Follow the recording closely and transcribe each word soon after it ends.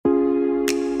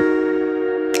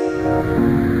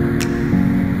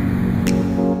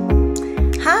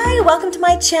Hi, welcome to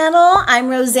my channel. I'm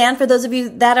RoseAnne. For those of you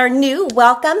that are new,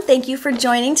 welcome. Thank you for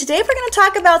joining. Today we're going to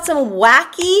talk about some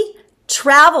wacky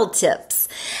travel tips.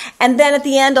 And then at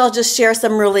the end, I'll just share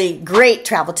some really great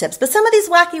travel tips. But some of these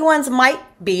wacky ones might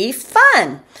be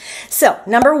fun. So,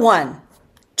 number one,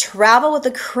 travel with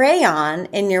a crayon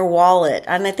in your wallet.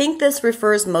 And I think this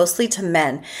refers mostly to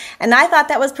men. And I thought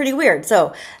that was pretty weird.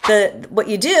 So what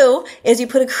you do is you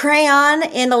put a crayon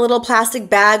in a little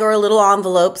plastic bag or a little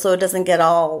envelope so it doesn't get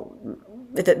all,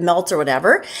 if it melts or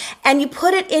whatever. And you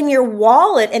put it in your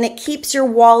wallet and it keeps your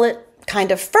wallet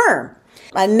kind of firm.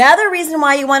 Another reason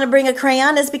why you want to bring a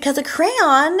crayon is because a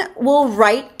crayon will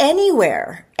write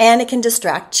anywhere. And it can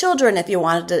distract children if you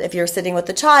wanted to, if you're sitting with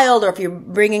a child or if you're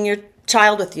bringing your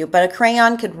child with you. But a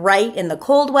crayon could write in the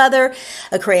cold weather.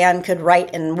 A crayon could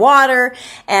write in water.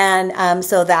 And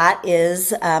so that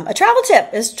is a travel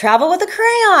tip, is travel with a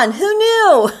crayon. Who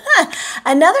knew?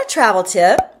 Another travel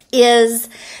tip is,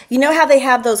 you know how they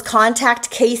have those contact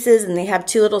cases and they have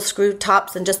two little screw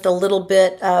tops and just a little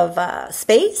bit of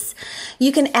space?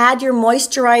 You can add your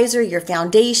moisturizer, your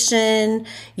foundation,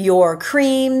 your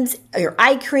creams, your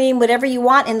eye cream, whatever you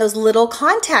want in those little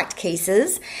contact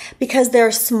cases because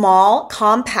they're small,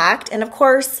 compact, and of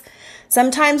course,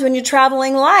 sometimes when you're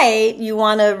traveling light, you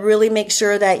want to really make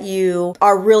sure that you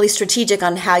are really strategic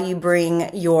on how you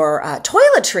bring your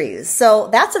toiletries. So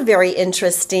that's a very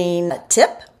interesting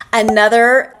tip.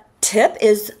 Another tip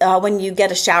is when you get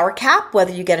a shower cap,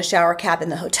 whether you get a shower cap in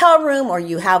the hotel room or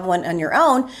you have one on your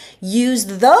own, use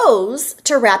those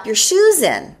to wrap your shoes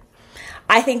in.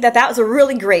 I think that was a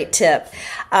really great tip.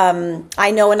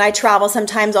 I know when I travel,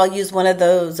 sometimes I'll use one of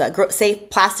those safe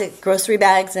plastic grocery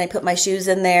bags and I put my shoes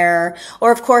in there.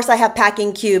 Or of course I have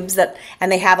packing cubes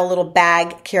and they have a little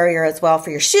bag carrier as well for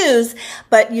your shoes.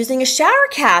 But using a shower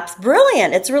cap's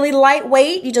brilliant. It's really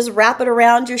lightweight. You just wrap it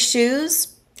around your shoes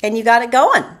and you got it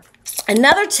going.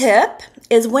 Another tip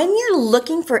is when you're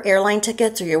looking for airline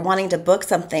tickets or you're wanting to book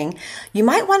something, you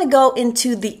might want to go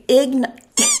into the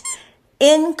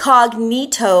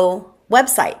incognito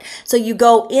website. So you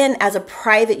go in as a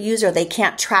private user, they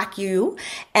can't track you.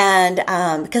 And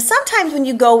because sometimes when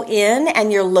you go in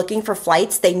and you're looking for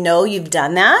flights, they know you've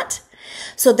done that.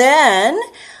 So then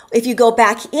if you go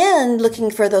back in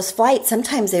looking for those flights,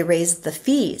 sometimes they raise the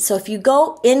fee. So if you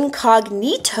go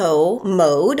incognito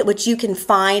mode, which you can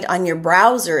find on your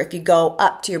browser, if you go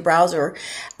up to your browser,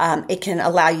 it can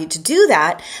allow you to do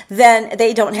that, then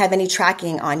they don't have any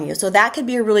tracking on you. So that could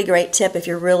be a really great tip if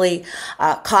you're really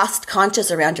cost conscious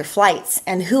around your flights.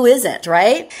 And who isn't,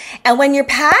 right? And when you're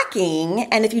packing,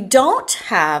 and if you don't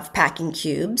have packing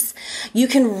cubes, you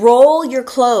can roll your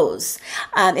clothes.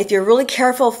 If you're really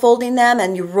careful folding them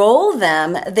and you roll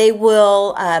them, they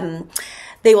will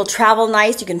travel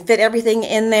nice. You can fit everything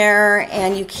in there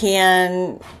and you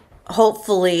can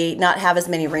hopefully not have as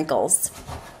many wrinkles.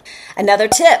 Another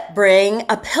tip, bring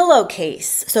a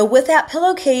pillowcase. So with that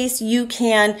pillowcase, you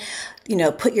can,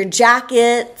 put your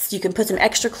jackets, you can put some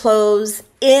extra clothes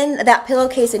in that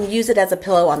pillowcase and use it as a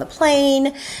pillow on the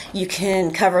plane. You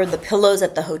can cover the pillows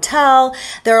at the hotel.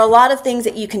 There are a lot of things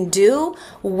that you can do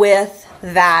with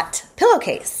that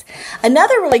pillowcase.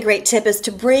 Another really great tip is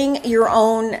to bring your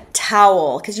own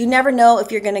towel because you never know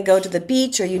if you're going to go to the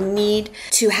beach or you need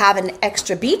to have an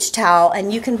extra beach towel,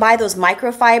 and you can buy those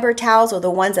microfiber towels or the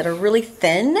ones that are really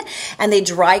thin and they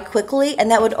dry quickly,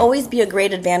 and that would always be a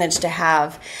great advantage to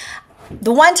have.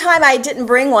 The one time I didn't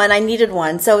bring one, I needed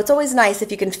one. So it's always nice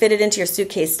if you can fit it into your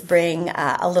suitcase to bring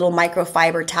a little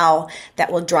microfiber towel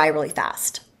that will dry really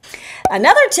fast.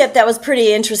 Another tip that was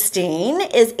pretty interesting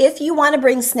is if you want to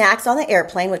bring snacks on the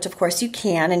airplane, which of course you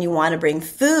can, and you want to bring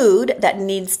food that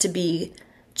needs to be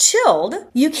chilled,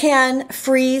 you can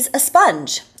freeze a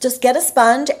sponge. Just get a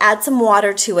sponge, add some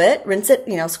water to it, rinse it,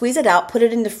 squeeze it out, put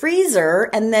it in the freezer,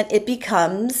 and then it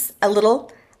becomes a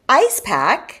little ice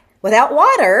pack without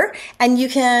water, and you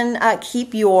can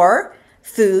keep your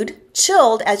food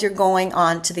chilled as you're going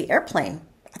on to the airplane.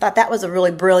 I thought that was a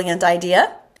really brilliant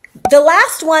idea. The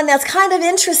last one that's kind of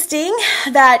interesting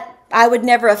that I would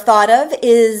never have thought of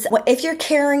is if you're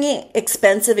carrying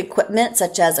expensive equipment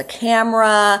such as a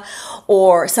camera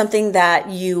or something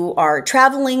that you are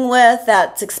traveling with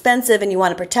that's expensive and you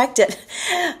want to protect it,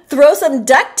 throw some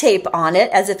duct tape on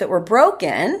it as if it were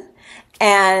broken.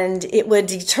 And it would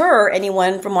deter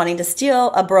anyone from wanting to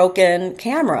steal a broken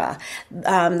camera.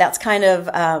 That's kind of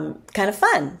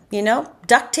fun,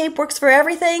 Duct tape works for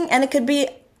everything, and it could be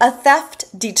a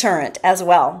theft deterrent as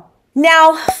well.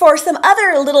 Now, for some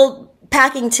other little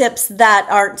packing tips that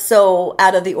aren't so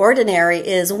out of the ordinary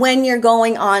is when you're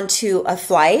going on to a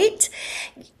flight.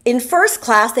 In first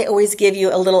class, they always give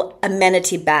you a little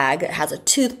amenity bag. It has a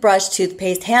toothbrush,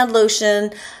 toothpaste, hand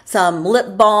lotion, some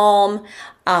lip balm.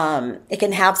 It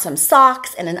can have some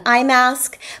socks and an eye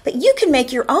mask, but you can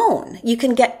make your own. You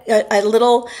can get a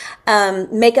little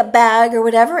makeup bag or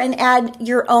whatever and add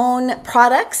your own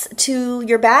products to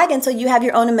your bag. And so you have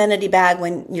your own amenity bag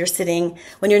when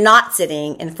you're not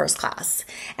sitting in first class.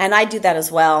 And I do that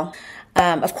as well.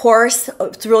 Of course,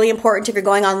 it's really important if you're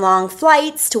going on long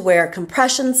flights to wear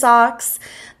compression socks.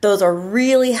 Those are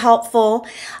really helpful.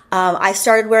 I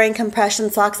started wearing compression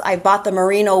socks. I bought the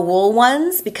merino wool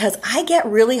ones because I get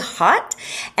really hot.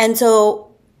 And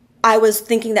so I was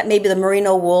thinking that maybe the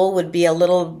merino wool would be a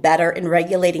little better in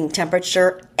regulating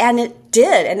temperature. And it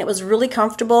did. And it was really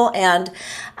comfortable. And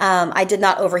I did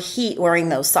not overheat wearing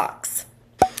those socks.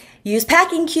 Use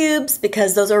packing cubes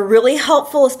because those are really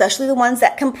helpful, especially the ones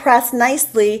that compress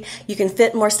nicely. You can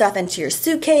fit more stuff into your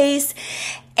suitcase.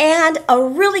 And a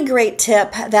really great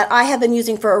tip that I have been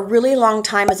using for a really long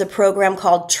time is a program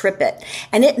called TripIt,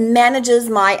 and it manages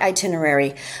my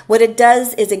itinerary. What it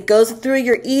does is it goes through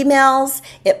your emails,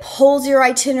 it pulls your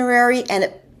itinerary, and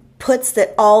it puts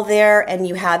it all there, and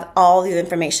you have all the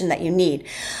information that you need.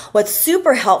 What's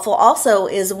super helpful also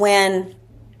is when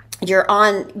you're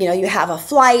on, you have a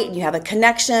flight, and you have a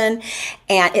connection,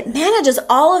 and it manages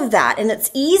all of that, and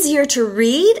it's easier to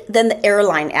read than the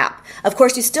airline app. Of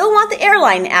course, you still want the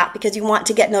airline app because you want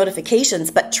to get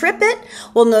notifications, but TripIt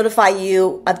will notify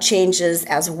you of changes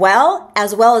as well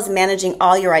as managing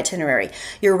all your itinerary,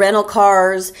 your rental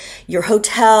cars, your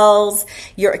hotels,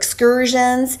 your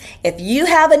excursions. If you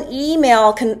have an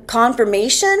email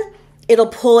confirmation, it'll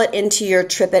pull it into your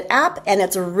TripIt app, and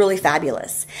it's really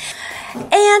fabulous. And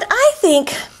I think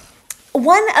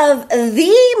one of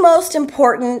the most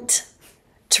important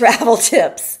travel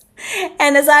tips,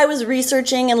 and as I was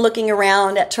researching and looking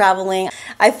around at traveling,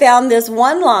 I found this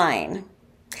one line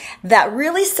that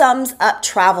really sums up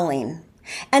traveling.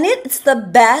 And it's the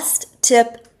best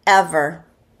tip ever.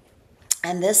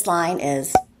 And this line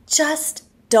is, just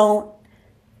don't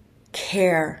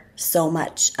care so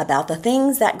much about the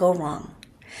things that go wrong.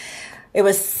 It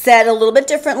was said a little bit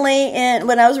differently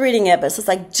when I was reading it, but it's just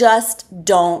like, just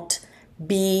don't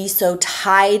be so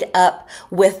tied up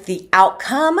with the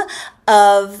outcome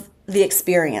of the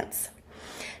experience.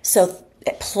 So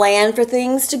plan for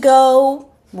things to go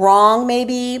wrong,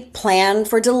 maybe plan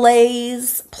for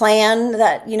delays, plan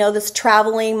that, this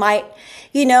traveling might,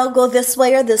 go this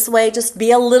way or this way. Just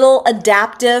be a little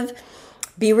adaptive,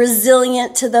 be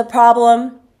resilient to the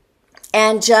problem,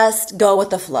 and just go with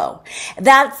the flow.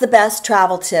 That's the best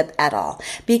travel tip at all,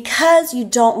 because you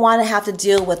don't want to have to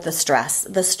deal with the stress.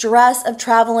 The stress of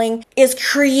traveling is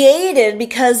created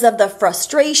because of the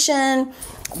frustration,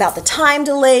 about the time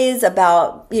delays,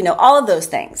 about, all of those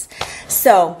things.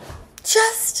 So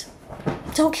just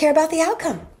don't care about the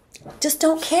outcome. Just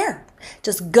don't care.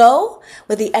 Just go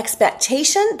with the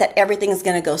expectation that everything is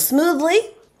going to go smoothly.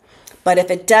 But if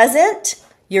it doesn't,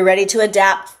 you're ready to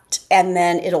adapt, and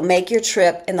then it'll make your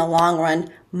trip in the long run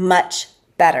much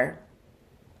better.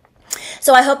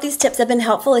 So I hope these tips have been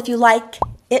helpful. If you like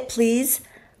it, please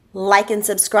like and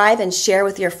subscribe and share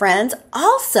with your friends.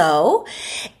 Also,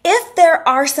 if there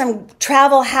are some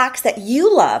travel hacks that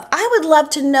you love, I would love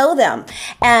to know them,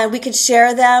 and we could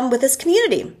share them with this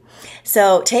community.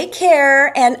 So take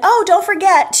care, and don't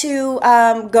forget to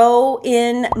go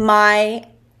in my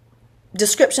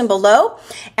description below,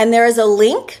 and there is a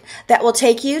link that will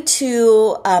take you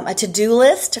to a to-do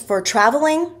list for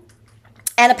traveling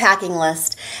and a packing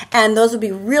list, and those will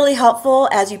be really helpful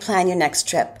as you plan your next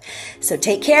trip. So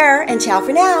take care, and ciao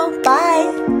for now.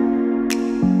 Bye.